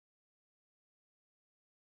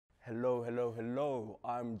Hello, hello, hello.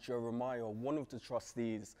 I'm Jeremiah, one of the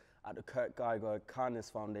trustees at the Kurt Geiger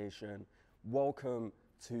Kindness Foundation. Welcome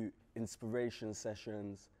to Inspiration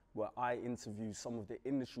Sessions, where I interview some of the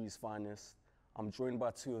industry's finest. I'm joined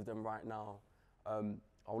by two of them right now. I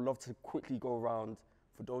would love to quickly go around.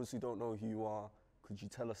 For those who don't know who you are, could you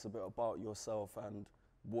tell us a bit about yourself and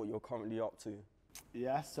what you're currently up to?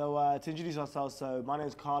 Yeah, so to introduce ourselves, so my name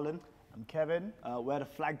is Carlin. I'm Kevin. We're the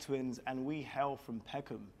Flag Twins and we hail from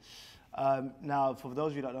Peckham. Now, for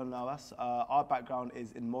those of you that don't know us, our background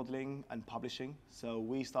is in modelling and publishing. So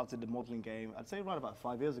we started the modelling game, I'd say right about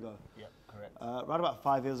 5 years ago. Yeah, correct. Right about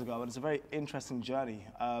 5 years ago, and it's a very interesting journey.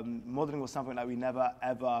 Modelling was something that we never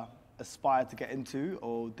ever aspired to get into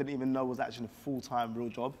or didn't even know was actually a full-time real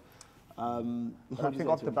job. But I think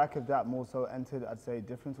off the back of that, more so entered, I'd say,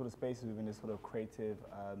 different sort of spaces within this sort of creative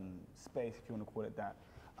space, if you want to call it that,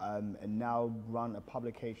 and now run a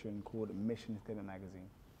publication called Mission Statement Magazine.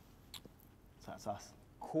 So that's us.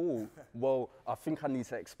 Cool. Well, I think I need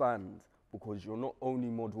to expand because you're not only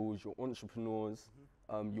models, you're entrepreneurs,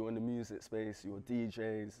 you're in the music space, you're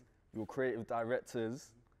DJs, you're creative directors,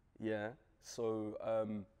 yeah? So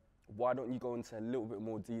why don't you go into a little bit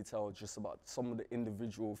more detail just about some of the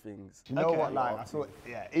individual things? Do you know what, like, I thought,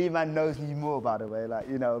 yeah, E-Man knows me more, by the way, like,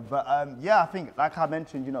 you know, but yeah, I think, like I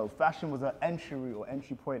mentioned, you know, fashion was an entry route or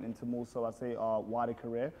entry point into more so, I'd say, our wider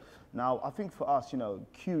career. Now, I think for us, you know,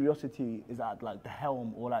 curiosity is at, like, the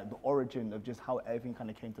helm or, like, the origin of just how everything kind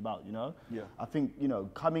of came about, you know? Yeah. I think, you know,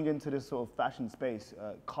 coming into this sort of fashion space,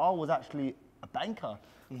 Carl was actually a banker,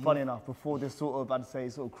 funny enough, before this sort of, I'd say,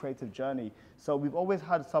 sort of creative journey. So we've always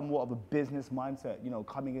had somewhat of a business mindset, you know,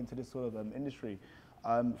 coming into this sort of industry.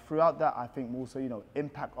 Throughout that, I think more so, you know,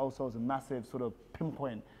 impact also is a massive sort of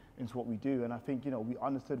pinpoint into what we do. And I think, you know, we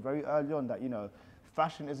understood very early on that, you know,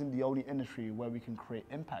 fashion isn't the only industry where we can create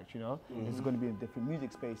impact, you know? It's going to be in different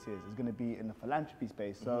music spaces, it's going to be in the philanthropy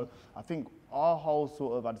space. So I think our whole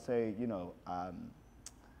sort of, I'd say, you know,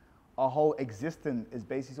 our whole existence is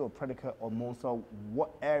basically sort of predicate on more so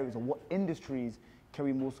what areas or what industries can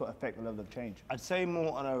we more so affect the level of change? I'd say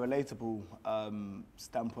more on a relatable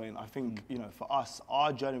standpoint. I think, you know, for us,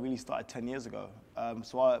 our journey really started 10 years ago.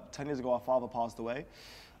 10 years ago, our father passed away.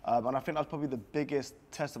 And I think that's probably the biggest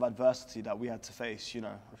test of adversity that we had to face, you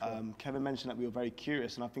know. Sure. Kevin mentioned that we were very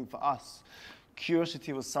curious, and I think for us,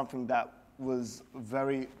 curiosity was something that was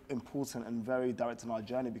very important and very direct in our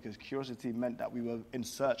journey because curiosity meant that we were in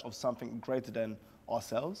search of something greater than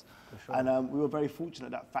ourselves. For sure. And we were very fortunate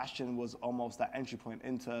that fashion was almost that entry point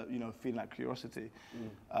into, you know, feeling that curiosity.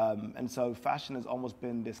 And so fashion has almost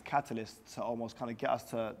been this catalyst to almost kind of get us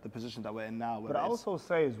to the position that we're in now. But I also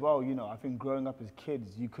say as well, you know, I think growing up as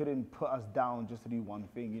kids, you couldn't put us down just to do one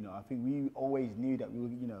thing, you know. I think we always knew that we were,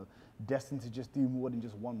 you know, destined to just do more than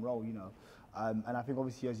just one role, you know. And I think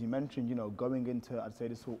obviously, as you mentioned, you know, going into, I'd say,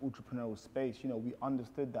 this whole entrepreneurial space, you know, we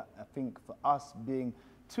understood that I think for us being,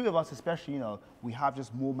 two of us especially, you know, we have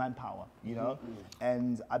just more manpower, you know?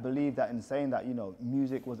 And I believe that in saying that, you know,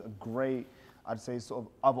 music was a great, I'd say, sort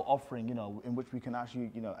of other offering, you know, in which we can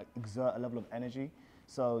actually, you know, exert a level of energy.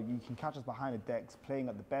 So you can catch us behind the decks, playing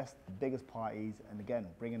at the best, the biggest parties, and again,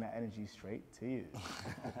 bringing that energy straight to you.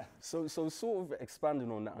 So sort of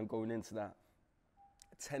expanding on that and going into that,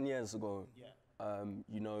 10 years ago,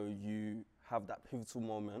 you know, you have that pivotal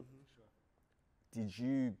moment. Did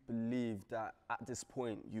you believe that at this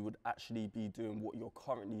point you would actually be doing what you're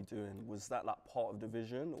currently doing? Was that like part of the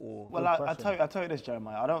vision, or? Well, I'll tell you this,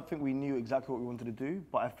 Jeremiah. I don't think we knew exactly what we wanted to do,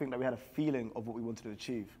 but I think that we had a feeling of what we wanted to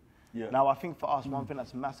achieve. Yeah. Now, I think for us, one thing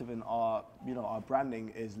that's massive in our, you know, our branding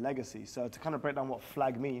is legacy. So to kind of break down what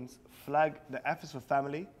flag means, flag, the F is for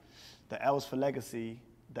family, the L is for legacy,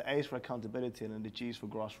 the A is for accountability, and then the G is for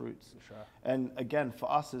grassroots. Sure. And again, for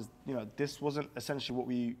us, is, you know, this wasn't essentially what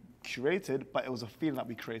we curated, but it was a feeling that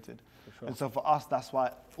we created. Sure. And so for us, that's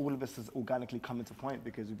why all of this has organically come into point,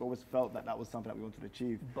 because we've always felt that that was something that we wanted to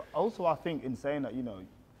achieve. But also, I think in saying that, you know,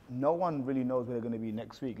 no one really knows where they're going to be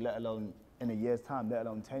next week, let alone in a year's time, let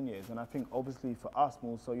alone 10 years. And I think obviously for us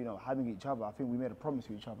more so, you know, having each other, I think we made a promise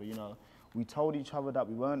to each other, you know. We told each other that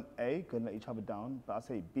we weren't A, going to let each other down, but I'd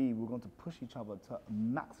say B, we're going to push each other to a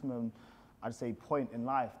maximum, I'd say, point in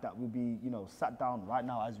life that we'll be, you know, sat down right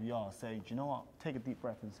now as we are saying, do you know what, take a deep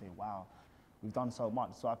breath and say, wow, we've done so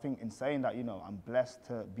much. So I think in saying that, you know, I'm blessed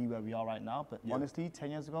to be where we are right now, but honestly,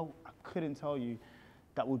 10 years ago, I couldn't tell you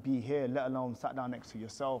that would be here, let alone sat down next to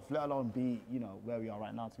yourself, let alone be, you know, where we are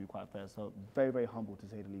right now, to be quite fair. So very, very humble, to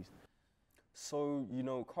say the least. So, you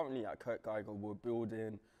know, currently at Kurt Geiger, we're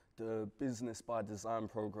building the Business by Design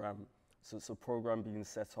program. So it's a program being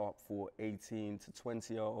set up for 18 to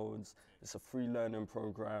 20-year-olds. It's a free learning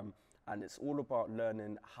program. and it's all about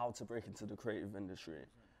learning how to break into the creative industry.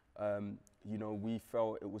 You know, we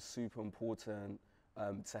felt it was super important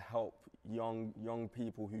to help young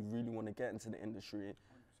people who really want to get into the industry 100%.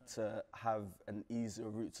 To have an easier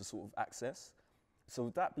route to sort of access. So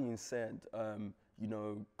with that being said, you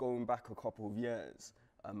know, going back a couple of years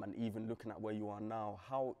and even looking at where you are now,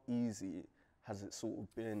 how easy has it sort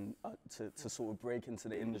of been to sort of break into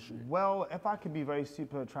the industry? Well, if I could be very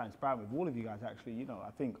super transparent with all of you guys, actually, you know,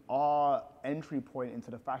 I think our entry point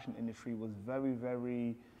into the fashion industry was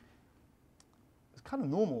very, it's kind of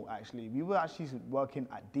normal, actually. We were actually working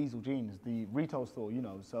at Diesel Jeans, the retail store, you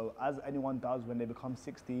know. So as anyone does when they become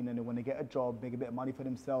 16 and they want to get a job, make a bit of money for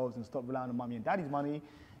themselves and stop relying on mommy and daddy's money,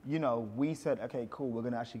 you know, we said, okay, cool, we're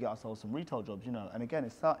going to actually get ourselves some retail jobs, you know. And again,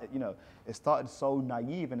 it started so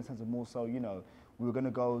naive in the sense of more so, you know, we were going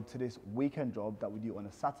to go to this weekend job that we do on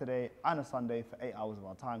a Saturday and a Sunday for 8 hours of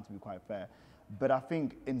our time, to be quite fair. But I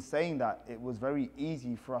think in saying that, it was very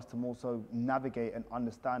easy for us to more so navigate and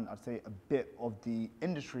understand, I'd say, a bit of the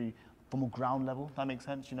industry from a ground level, if that makes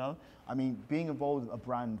sense, you know? I mean, being involved with a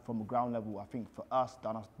brand from a ground level, I think for us,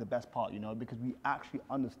 done us the best part, you know, because we actually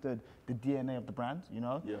understood the DNA of the brand, you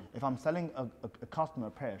know? Yeah. If I'm selling a customer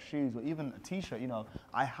a pair of shoes or even a t-shirt, you know,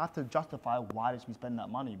 I have to justify why they should be spending that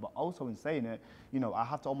money. But also in saying it, you know, I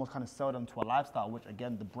have to almost kind of sell them to a lifestyle, which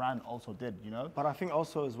again, the brand also did, you know? But I think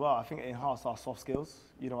also as well, I think it enhanced our soft skills.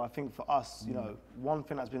 You know, I think for us, you know, one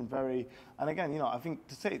thing that's been very, and again, you know, I think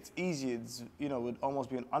to say it's easy, it's, you know, would almost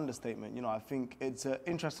be an understatement. You know, I think it's an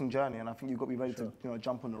interesting journey, and I think you've got to be ready to, you know,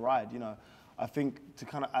 jump on the ride. You know, I think to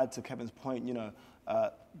kind of add to Kevin's point, you know,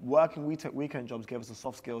 working weekend jobs gave us the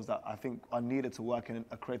soft skills that I think are needed to work in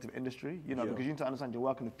a creative industry, you know, because you need to understand you're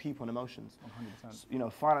working with people and emotions. 100%. You know,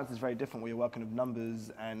 finance is very different where you're working with numbers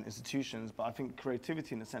and institutions, but I think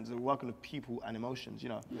creativity in a sense is working with people and emotions, you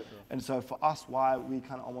know. Yeah, sure. And so for us, why we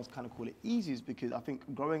kind of almost kind of call it easy is because I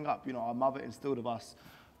think growing up, you know, our mother instilled of us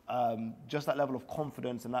just that level of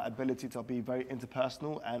confidence and that ability to be very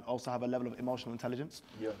interpersonal and also have a level of emotional intelligence.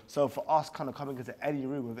 Yeah. So for us, kind of coming into any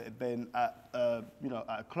room, whether it been at you know,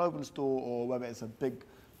 at a clothing store or whether it's a big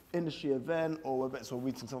industry event or whether it's we're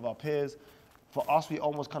meeting some of our peers, for us, we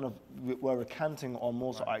almost kind of were recanting on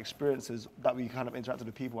more so our experiences that we kind of interacted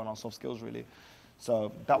with people and our soft skills really.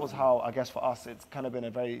 So that was how, I guess for us, it's kind of been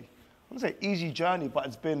a very, I wouldn't say easy journey, but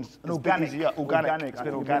it's been organic. Easy, yeah, organic. It's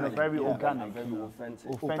been organic, very organic, very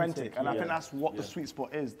authentic. And I think that's what the sweet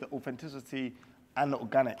spot is. The authenticity and the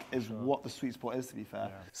organic is what the sweet spot is, to be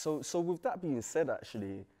fair. Yeah. So with that being said,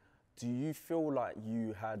 actually, do you feel like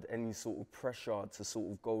you had any sort of pressure to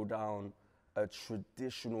sort of go down a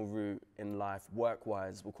traditional route in life,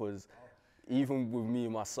 work-wise? Because even with me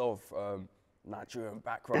myself, Nigerian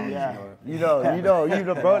background, you know,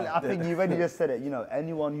 bro, I think you already just said it, you know,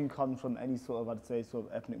 anyone who comes from any sort of, I'd say, sort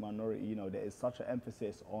of ethnic minority, you know, there is such an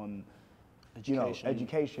emphasis on, you know,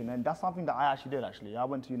 education, and that's something that I actually did, I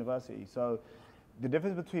went to university, so the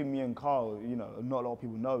difference between me and Carl, you know, not a lot of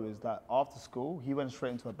people know, is that after school, he went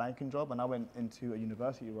straight into a banking job, and I went into a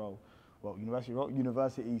university role. Well,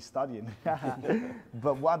 university studying.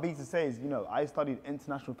 But what I mean to say is, you know, I studied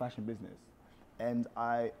international fashion business. And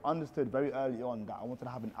I understood very early on that I wanted to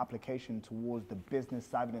have an application towards the business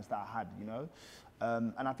savviness that I had, you know.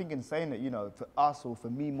 And I think in saying that, you know, for us or for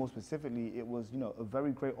me more specifically, it was, you know, a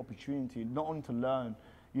very great opportunity not only to learn,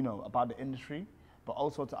 you know, about the industry, but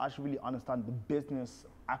also to actually really understand the business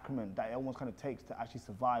acumen that it almost kind of takes to actually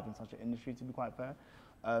survive in such an industry, to be quite fair.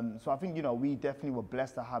 So I think, you know, we definitely were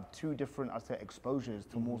blessed to have two different, I'd say, exposures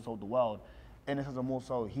to more so the world. In a sense of more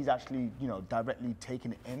so, he's actually, you know, directly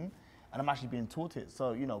taking it in, and I'm actually being taught it.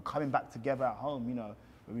 So, you know, coming back together at home, you know,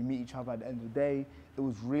 when we meet each other at the end of the day, it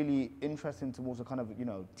was really interesting to also kind of, you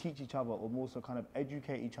know, teach each other or also kind of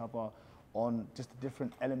educate each other on just the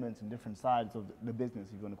different elements and different sides of the business,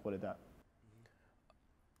 if you want to call it that.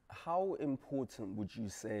 How important would you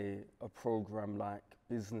say a program like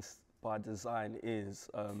Business by Design is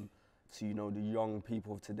to, you know, the young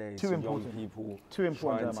people of today, Too important. Young people Too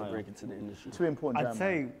important, trying to break into the industry? Too important. I'd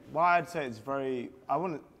say it's very,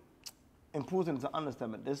 important to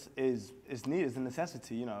understand that this is needed, it's a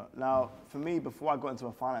necessity, you know. Now, for me, before I got into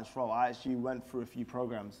a finance role, I actually went through a few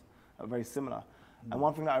programs that were very similar. And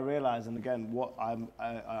one thing that I realized, and again, what I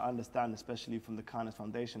understand, especially from the Kindness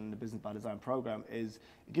Foundation and the Business by Design program, is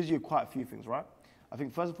it gives you quite a few things, right? I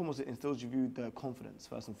think first and foremost, it instills you the confidence,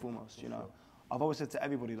 first and foremost, you know. I've always said to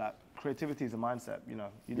everybody, like, creativity is a mindset, you know.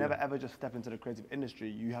 You never ever just step into the creative industry.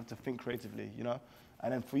 You have to think creatively, you know.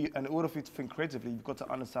 And then in order for you to think creatively, you've got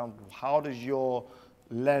to understand how does your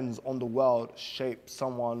lens on the world shape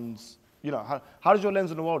someone's, you know, how does your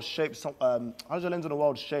lens on the world shape how does your lens on the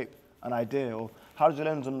world shape an idea, or How did you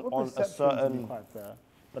lens on a Perception, to be certain... quite fair.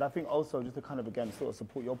 But I think also, just to kind of, again, sort of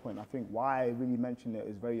support your point, I think why I really mentioned it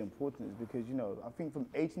is very important is because, you know, I think from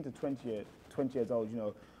 18 to 20 years old, you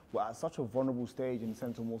know, we're at such a vulnerable stage in the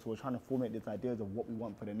sense of also we're trying to formulate these ideas of what we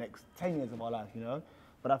want for the next 10 years of our life, you know?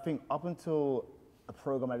 But I think up until a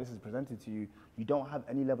program like this is presented to you, you don't have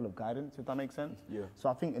any level of guidance, if that makes sense. Yeah. So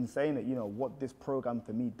I think in saying that, you know, what this program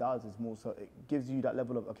for me does is more so it gives you that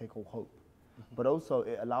level of, okay, cool, hope. But also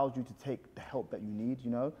it allows you to take the help that you need,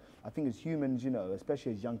 you know? I think as humans, you know,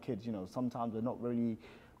 especially as young kids, you know, sometimes we're not really,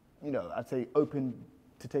 you know, I'd say open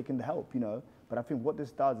to taking the help, you know? But I think what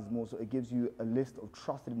this does is more so it gives you a list of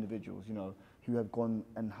trusted individuals, you know, who have gone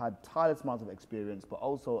and had tireless amounts of experience, but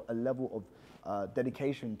also a level of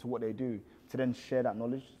dedication to what they do to then share that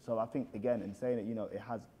knowledge. So I think, again, in saying it, you know, it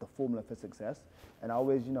has the formula for success. And I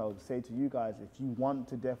always, you know, say to you guys, if you want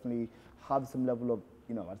to definitely have some level of,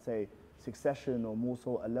 you know, I'd say succession or more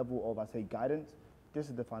so a level of, I'd say, guidance, this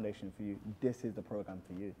is the foundation for you. This is the program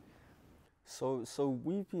for you. So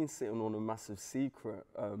we've been sitting on a massive secret.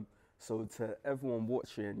 So to everyone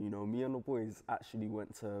watching, you know, me and the boys actually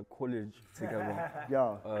went to college together.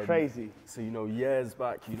 Yeah, crazy. So, you know, years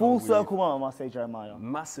back, you Full know, circle moment, I must say, Jeremiah.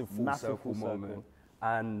 massive full circle moment.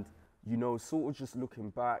 And, you know, sort of just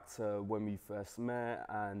looking back to when we first met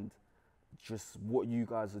and just what you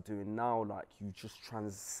guys are doing now, like you just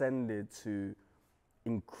transcended to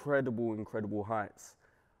incredible, incredible heights.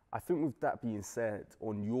 I think with that being said,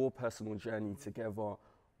 on your personal journey together,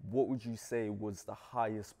 what would you say was the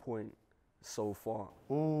highest point so far?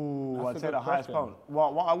 Ooh, I'd say the highest point.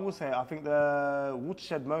 Well, what I will say, I think the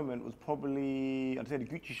watershed moment was probably, I'd say the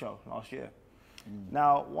Gucci show last year.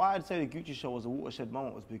 Now, why I'd say the Gucci show was a watershed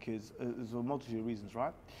moment was because there's a multitude of reasons,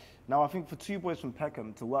 right? Now, I think for two boys from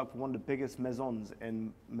Peckham to work for one of the biggest maisons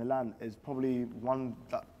in Milan is probably one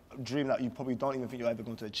dream that you probably don't even think you're ever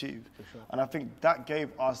going to achieve. For sure. And I think that gave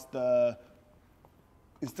us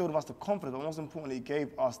instilled in us the confidence, but most importantly, it gave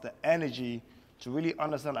us the energy to really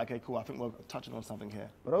understand, okay, cool, I think we're touching on something here.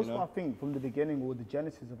 But also, you know? I think from the beginning or the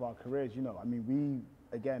genesis of our careers, you know, I mean,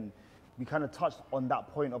 we kind of touched on that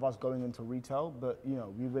point of us going into retail, but, you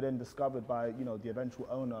know, we were then discovered by, you know, the eventual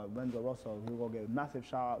owner, Renzo Rosso, who we'll give a massive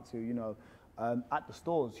shout out to, you know, at the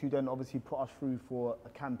stores, who then obviously put us through for a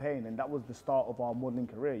campaign, and that was the start of our modeling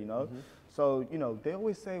career, you know? So, you know, they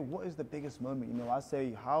always say, what is the biggest moment? You know, I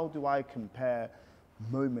say, how do I compare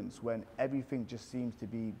moments when everything just seems to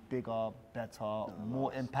be bigger, better,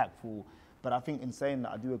 more impactful? But I think in saying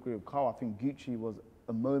that, I do agree with Carl. I think Gucci was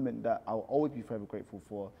a moment that I'll always be forever grateful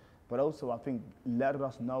for. But also, I think letting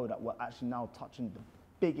us know that we're actually now touching the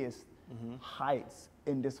biggest heights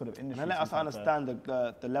in this sort of industry. And let us understand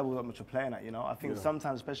the level at which we're playing at, you know? I think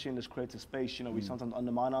sometimes, especially in this creative space, you know, we sometimes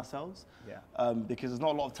undermine ourselves because there's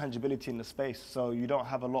not a lot of tangibility in the space. So you don't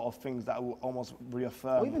have a lot of things that will almost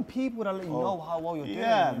reaffirm. Or even people that let you know how well you're doing.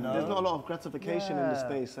 Yeah, you know? There's not a lot of gratification in the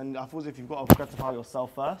space. And I feel as if you've got to gratify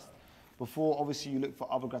yourself first before obviously you look for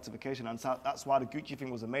other gratification. And so that's why the Gucci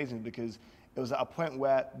thing was amazing, because it was at a point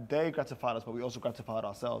where they gratified us, but we also gratified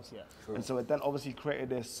ourselves. Yeah, and so it then obviously created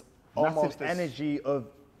this massive energy of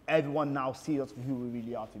everyone now sees us for who we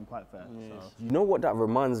really are, to be quite fair. So. You know what that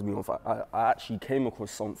reminds me of? I actually came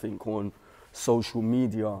across something on social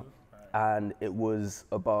media, and it was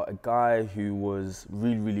about a guy who was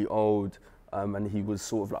really, really old, and he was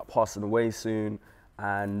sort of like passing away soon,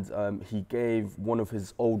 and he gave one of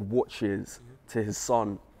his old watches to his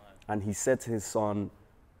son, and he said to his son,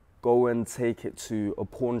 go and take it to a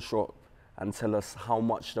pawn shop and tell us how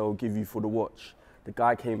much they'll give you for the watch. The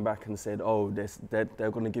guy came back and said, oh,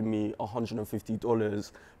 they're going to give me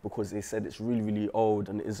 $150 because they said it's really, really old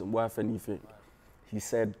and it isn't worth anything. He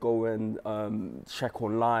said, go and check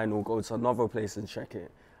online or go to another place and check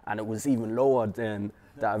it. And it was even lower than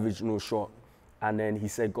that original shop. And then he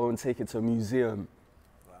said, go and take it to a museum.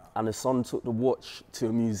 Wow. And the son took the watch to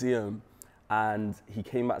a museum, and he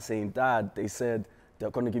came back saying, Dad, they said they're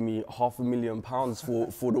going to give me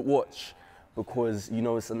 £500,000 for the watch, because, you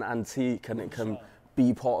know, it's an antique and it can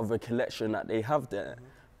be part of a collection that they have there.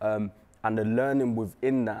 And the learning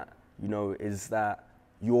within that, you know, is that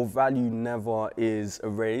your value never is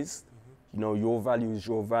erased. You know, your value is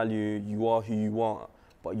your value, you are who you are,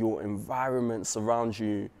 but your environment surrounds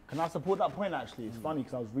you. Can I support that point, actually? It's funny,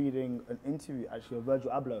 because I was reading an interview, actually, of Virgil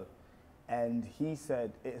Abloh, and he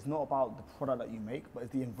said it's not about the product that you make, but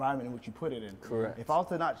it's the environment in which you put it in. Correct. If I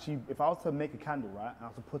was to make a candle, right, and I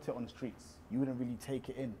was to put it on the streets, you wouldn't really take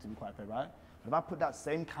it in, to be quite fair, right? But if I put that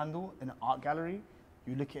same candle in an art gallery,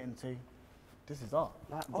 you look at it and say, this is art.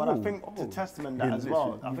 But I think to testament that as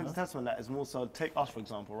well, I think to testament that is more so, take us for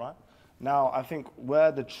example, right? Now, I think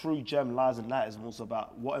where the true gem lies in that is also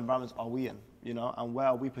about what environments are we in? you know, and where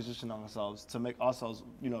are we positioning ourselves to make ourselves,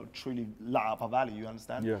 you know, truly light up our value, you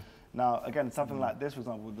understand? Yeah. Now, again, something like this, for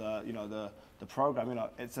example, the program, you know,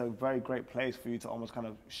 it's a very great place for you to almost kind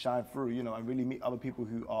of shine through, you know, and really meet other people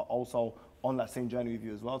who are also on that same journey with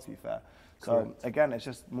you as well, to be fair. So Correct. again, it's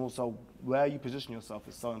just more so where you position yourself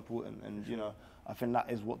is so important, and you know, I think that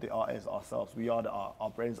is what the art is ourselves. We are the art. Our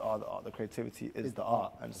brains are the art. The creativity is the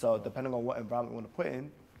art. And so, depending on what environment we want to put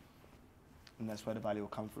in, and that's where the value will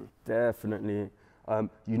come through. Definitely.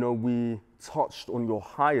 You know, we touched on your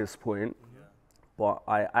highest point, but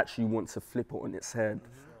I actually want to flip it on its head.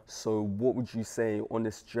 So what would you say on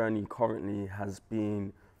this journey currently has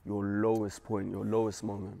been your lowest point, your lowest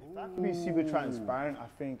moment? To be super transparent, I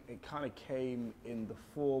think it kind of came in the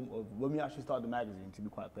form of when we actually started the magazine, to be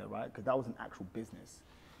quite fair, right? Because that was an actual business.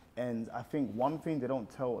 And I think one thing they don't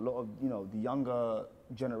tell a lot of, you know, the younger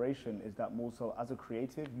generation is that more so as a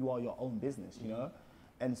creative, you are your own business, you know?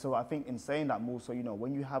 And so I think in saying that more so, you know,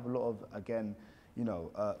 when you have a lot of, again, you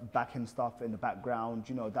know, back-end stuff in the background,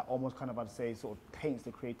 you know, that almost kind of, I'd say, sort of taints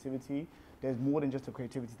the creativity. There's more than just the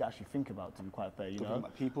creativity to actually think about, to be quite fair, you know?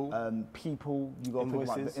 About people. People, you got to think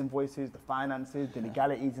about the invoices, the finances, the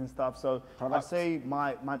legalities and stuff. So I'd say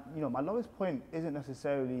my lowest point isn't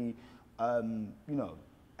necessarily, you know,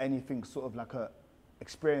 anything sort of like a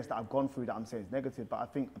experience that I've gone through that I'm saying is negative, but I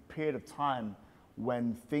think a period of time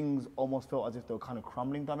when things almost felt as if they were kind of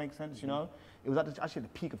crumbling, that makes sense, you know? It was actually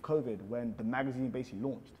at the peak of COVID when the magazine basically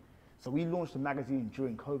launched. So we launched the magazine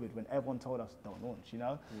during COVID when everyone told us don't launch, you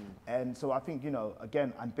know? And so I think, you know,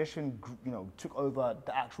 again, ambition, you know, took over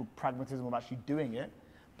the actual pragmatism of actually doing it.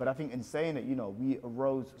 But I think in saying it, you know, we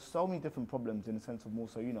arose so many different problems in the sense of more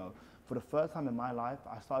so, you know, for the first time in my life,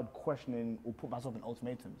 I started questioning or put myself in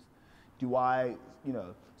ultimatums. Do I, you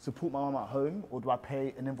know, support my mom at home or do I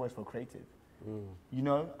pay an invoice for creative? You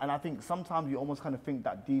know, and I think sometimes you almost kind of think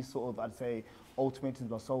that these sort of, I'd say,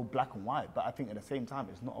 ultimatums are so black and white, but I think at the same time,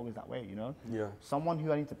 it's not always that way, you know? Yeah. Someone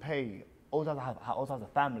who I need to pay also has a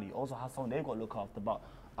family, also has someone they've got to look after, but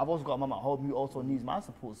I've also got a mum at home who also needs my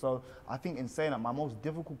support. So I think in saying that, my most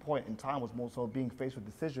difficult point in time was more so being faced with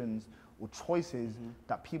decisions or choices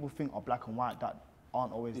that people think are black and white that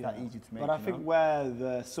aren't always that easy to make. But I think where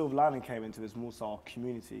the silver lining came into is more so our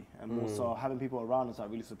community and more so having people around us that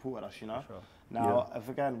really supported us, you know? Sure. Now, if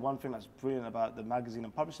again, one thing that's brilliant about the magazine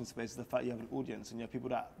and publishing space is the fact you have an audience and you have people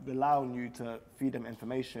that rely on you to feed them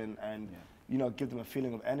information and, you know, give them a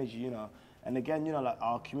feeling of energy, you know? And again, you know, like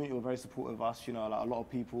our community were very supportive of us, you know, like a lot of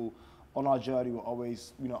people on our journey were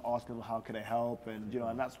always, you know, asking them how could they help and, you know,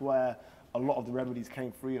 and that's where a lot of the remedies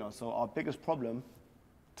came through, you know? So our biggest problem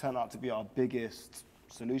turned out to be our biggest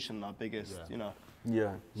solution, our biggest, you know.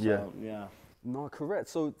 Yeah. No, correct.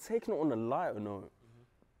 So taking it on a lighter note,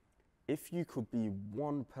 if you could be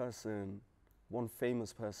one person, one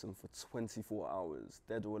famous person for 24 hours,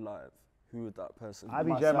 dead or alive, who would that person be? I'd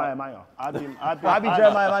be Jeremiah Manuel. I'd be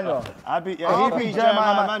Jeremiah Manuel. I'd be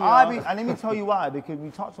Jeremiah Manuel. And let me tell you why, because we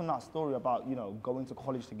touched on that story about, you know, going to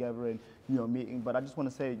college together and, you know, meeting, but I just want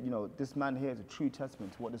to say, you know, this man here is a true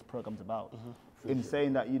testament to what this program's about. In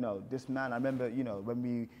saying that, you know, this man, I remember, you know, when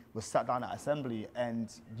we were sat down at assembly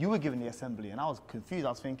and you were given the assembly and I was confused. I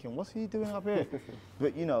was thinking, what's he doing up here?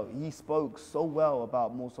 But, you know, he spoke so well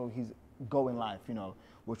about more so his goal in life, you know,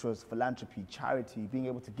 which was philanthropy, charity, being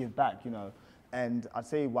able to give back, you know. And I'd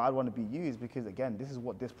say why I'd want to be you is because, again, this is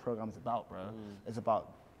what this program's about, bro. It's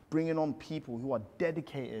about bringing on people who are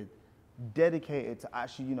dedicated to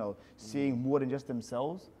actually, you know, seeing more than just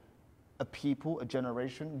themselves, a people, a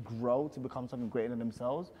generation grow to become something greater than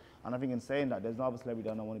themselves. And I think in saying that, there's no other celebrity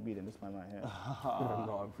that I want to be than this man right here.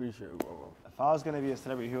 No, I appreciate it, bro. If I was going to be a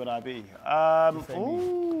celebrity, who would I be? I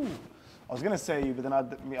was going to say you, but then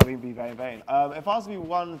I'd be very vain. If I was to be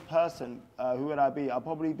one person, who would I be? I'd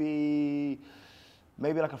probably be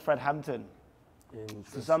maybe like a Fred Hampton.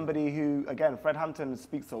 So somebody who, again, Fred Hampton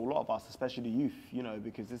speaks to a lot of us, especially the youth, you know,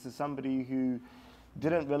 because this is somebody who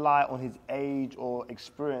didn't rely on his age or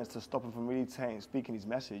experience to stop him from really speaking his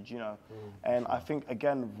message, you know. And I think,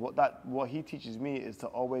 again, what he teaches me is to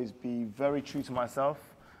always be very true to myself,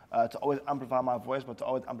 to always amplify my voice, but to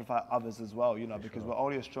always amplify others as well, you know, because we're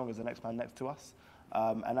only as strong as the next man next to us.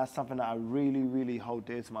 And that's something that I really, really hold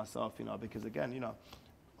dear to myself, you know, because, again, you know,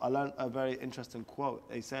 I learned a very interesting quote.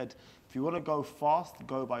 They said, if you want to go fast,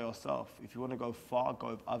 go by yourself. If you want to go far,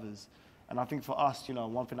 go with others. And I think for us, you know,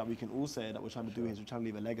 one thing that we can all say that we're trying to do is we're trying to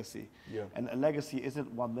leave a legacy. And a legacy isn't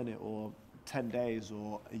 1 minute or 10 days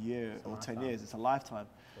or a year or 10 years, it's a lifetime.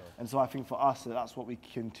 And so I think for us, that's what we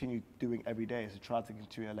continue doing every day, is to try to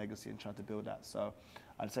continue a legacy and try to build that. So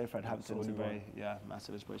I'd say Fred Hampton is a very,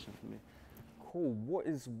 massive inspiration for me. Cool. What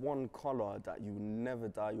is one color that you never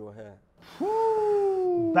dye your hair?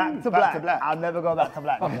 Back to black. I'll never go back to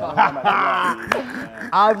black.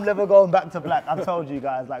 I'm never going back to black. I've told you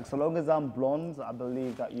guys, like, so long as I'm blonde, I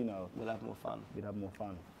believe that, you know, We'll have more fun. we'd have more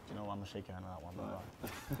fun. You know, I'm gonna shake your hand on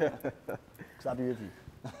that one. Because I'll be with you.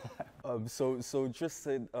 So just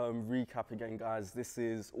to recap again, guys, this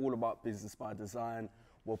is all about business by design.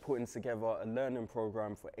 We're putting together a learning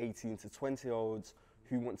program for 18 to 20-year-olds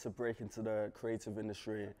who want to break into the creative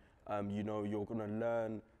industry. You know, you're gonna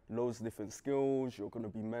learn loads of different skills. You're gonna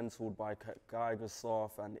be mentored by Kurt Geiger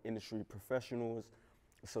staff and industry professionals.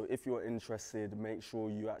 So if you're interested, make sure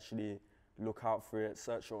you actually look out for it,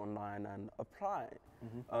 search it online and apply.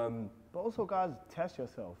 But also, guys, test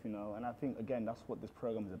yourself, you know, and I think, again, that's what this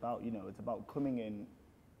program is about, you know. It's about coming in,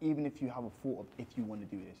 even if you have a thought of if you want to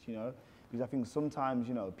do this, you know. Because I think sometimes,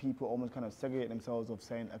 you know, people almost kind of segregate themselves of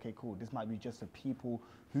saying, okay, cool, this might be just the people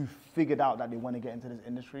who figured out that they want to get into this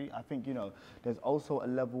industry. I think, you know, there's also a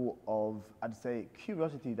level of, I'd say,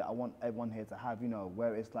 curiosity that I want everyone here to have, you know,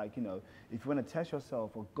 where it's like, you know, if you want to test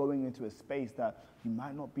yourself or going into a space that you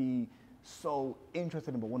might not be so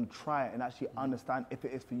interested in but want to try it and actually understand if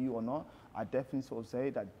it is for you or not, I definitely sort of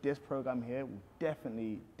say that this program here will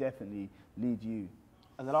definitely lead you.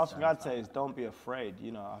 And the last thing I'd say is don't be afraid,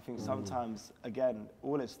 you know. I think sometimes, again,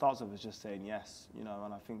 all it starts with is just saying yes, you know,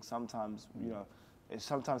 and I think sometimes, you know, it's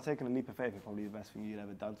sometimes taking a leap of faith is probably the best thing you've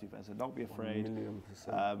ever done to you. So don't be afraid.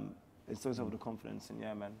 1,000,000%. It's also with the confidence, and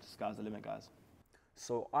yeah, man, sky's the limit, guys.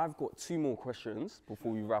 So I've got 2 more questions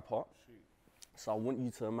before we wrap up. So I want you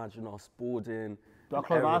to imagine us boarding. Do I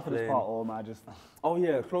close my eyes for this part, or am I just... Oh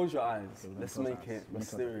yeah, close your eyes. Let's make it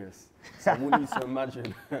mysterious. So I want you to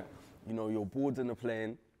imagine, you know, you're boarding a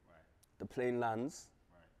plane, the plane lands,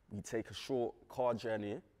 we take a short car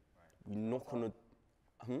journey, we knock on a... To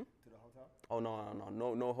the hotel? Oh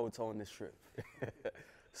no hotel on this trip.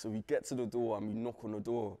 So we get to the door and we knock on the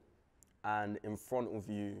door, and in front of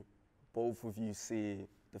you, both of you see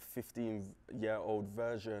the 15-year-old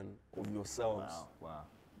version of yourselves. Wow.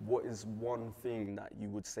 What is one thing that you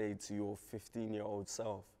would say to your 15-year-old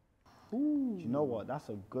self? Ooh. You know what? That's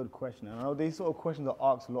a good question. And I know these sort of questions are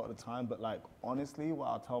asked a lot of the time, but like, honestly, what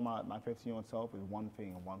I'll tell my 15-year-old self is one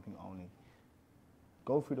thing and one thing only.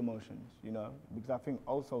 Go through the motions, you know? Because I think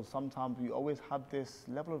also sometimes we always have this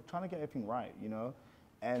level of trying to get everything right, you know?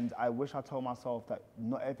 And I wish I told myself that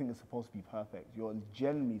not everything is supposed to be perfect. You're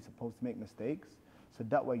generally supposed to make mistakes, so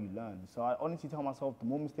that way you learn. So I honestly tell myself, the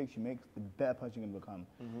more mistakes you make, the better person you're gonna become.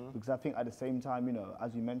 Because I think at the same time, you know,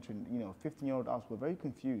 as you mentioned, you know, 15-year-old us, we're very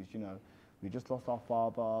confused, you know. We just lost our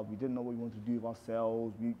father, we didn't know what we wanted to do with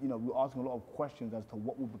ourselves. We were asking a lot of questions as to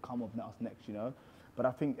what will become of us next, you know. But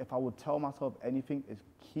I think if I would tell myself anything, is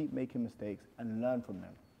keep making mistakes and learn from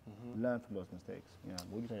them. Learn from those mistakes. You know,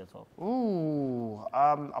 what do you tell yourself? Ooh,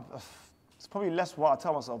 it's probably less what I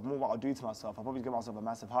tell myself, more what I do to myself. I'll probably give myself a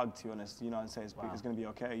massive hug, to be honest, you know, and say it's going to be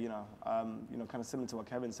okay, you know. Kind of similar to what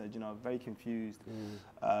Kevin said, you know, very confused.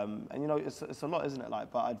 And, you know, it's a lot, isn't it?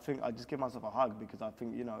 Like, but I think I just give myself a hug because I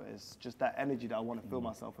think, you know, it's just that energy that I want to fill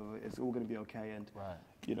myself with. It's all going to be okay. And,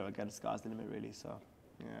 you know, again, the sky's the limit, really. So,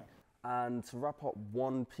 yeah. And to wrap up,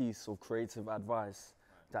 one piece of creative advice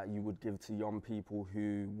that you would give to young people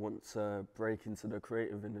who want to break into the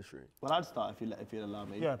creative industry? Well, I'd start if you'd allow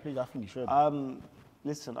me. Yeah, please, I think you should.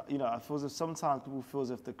 Listen, you know, I feel as if sometimes people feel as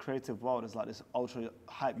if the creative world is like this ultra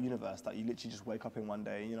hype universe that you literally just wake up in one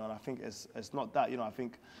day, you know, and I think it's not that, you know. I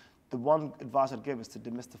think the one advice I'd give is to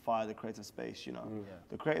demystify the creative space, you know.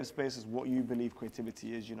 The creative space is what you believe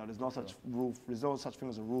creativity is, you know. There's no such thing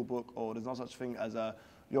as a rule book, or there's no such thing as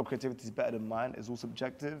your creativity is better than mine. It's all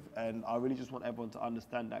subjective, and I really just want everyone to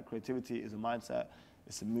understand that creativity is a mindset,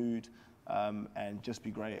 it's a mood, and just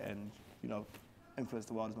be great and, you know, influence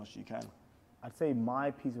the world as much as you can. I'd say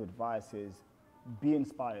my piece of advice is be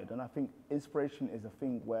inspired. And I think inspiration is a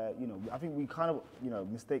thing where, you know, I think we kind of, you know,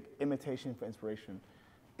 mistake imitation for inspiration.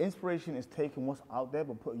 Inspiration is taking what's out there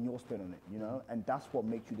but putting your spin on it, you know, and that's what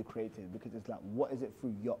makes you the creative, because it's like, what is it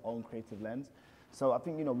through your own creative lens? So I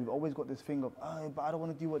think, you know, we've always got this thing of, oh, but I don't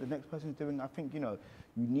want to do what the next person's doing. I think, you know,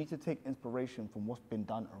 you need to take inspiration from what's been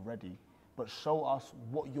done already, but show us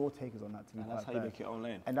what your take is on that, to be quite fair. That's how you make your own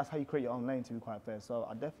lane. And that's how you create your own lane, to be quite fair. So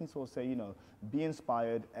I definitely sort of say, you know, be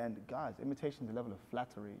inspired, and guys, imitation is a level of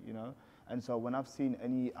flattery, you know? And so when I've seen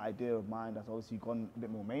any idea of mine that's obviously gone a bit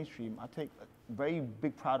more mainstream, I take a very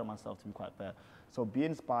big pride of myself, to be quite fair. So be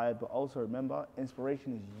inspired, but also remember,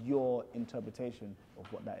 inspiration is your interpretation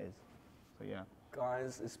of what that is. So yeah.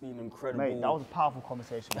 Guys, it's been incredible. Mate, that was a powerful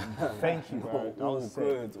conversation. Thank you, bro. That was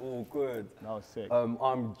sick. All good. That was sick.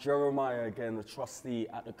 I'm Jeremiah again, the trustee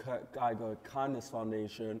at the Kurt Geiger Kindness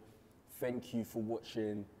Foundation. Thank you for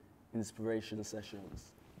watching Inspiration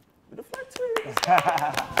Sessions. With the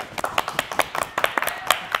flag too.